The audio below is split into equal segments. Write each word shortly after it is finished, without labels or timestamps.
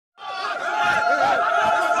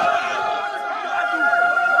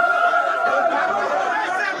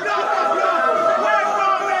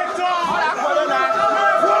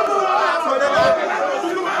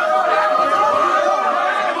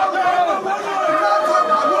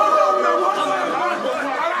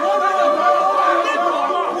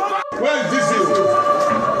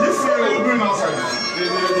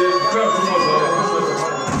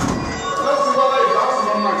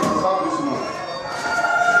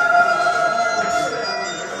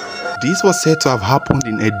This was said to have happened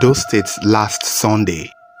in Edo State last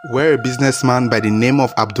Sunday, where a businessman by the name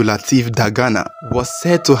of Abdulateef Dagana was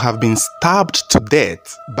said to have been stabbed to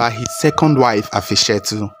death by his second wife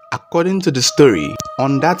Afishetu. According to the story,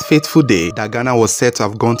 on that fateful day, Dagana was said to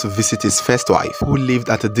have gone to visit his first wife, who lived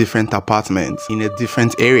at a different apartment in a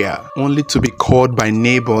different area, only to be called by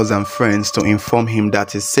neighbors and friends to inform him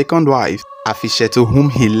that his second wife, Afishetu, whom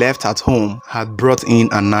he left at home, had brought in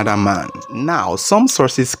another man. Now, some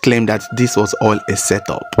sources claim that this was all a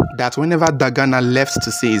setup, that whenever Dagana left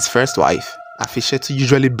to see his first wife, Afishetu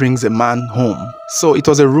usually brings a man home. So it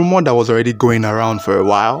was a rumor that was already going around for a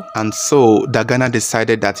while, and so Dagana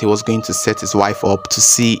decided that he was going to set his wife up to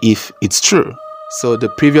see if it's true. So the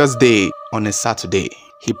previous day, on a Saturday,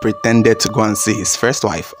 he pretended to go and see his first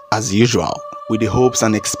wife as usual, with the hopes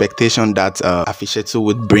and expectation that Afishetu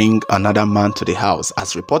would bring another man to the house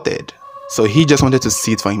as reported. So he just wanted to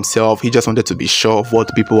see it for himself, he just wanted to be sure of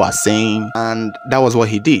what people were saying, and that was what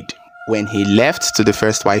he did. When he left to the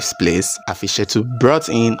first wife's place, Afishetu brought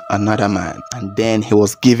in another man, and then he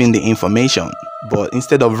was given the information. But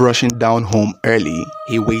instead of rushing down home early,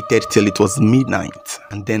 he waited till it was midnight,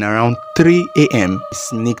 and then around 3 a.m. he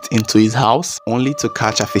sneaked into his house only to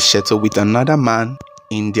catch Afishetu with another man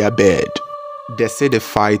in their bed. They say the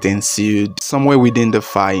fight ensued. Somewhere within the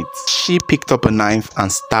fight, she picked up a knife and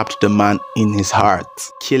stabbed the man in his heart,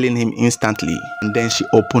 killing him instantly. And then she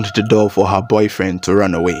opened the door for her boyfriend to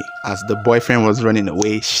run away. As the boyfriend was running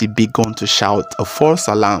away, she began to shout a false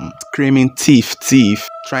alarm, screaming "Thief, thief,"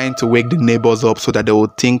 trying to wake the neighbors up so that they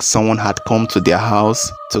would think someone had come to their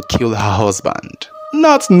house to kill her husband,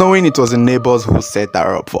 not knowing it was the neighbors who set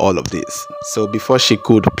her up for all of this. So before she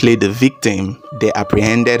could play the victim, they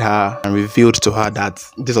apprehended her and revealed to her that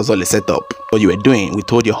this was all a setup. What you were doing, we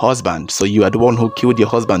told your husband, so you are the one who killed your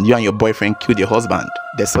husband. You and your boyfriend killed your husband.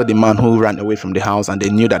 They saw the man who ran away from the house and they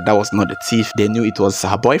knew that that was not the thief. They knew it was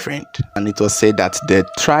her boyfriend. And it was said that they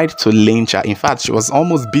tried to lynch her. In fact, she was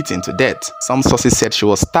almost beaten to death. Some sources said she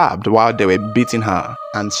was stabbed while they were beating her,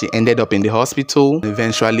 and she ended up in the hospital.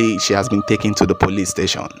 Eventually, she has been taken to the police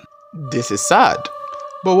station. This is sad.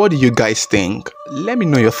 But what do you guys think? Let me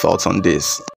know your thoughts on this.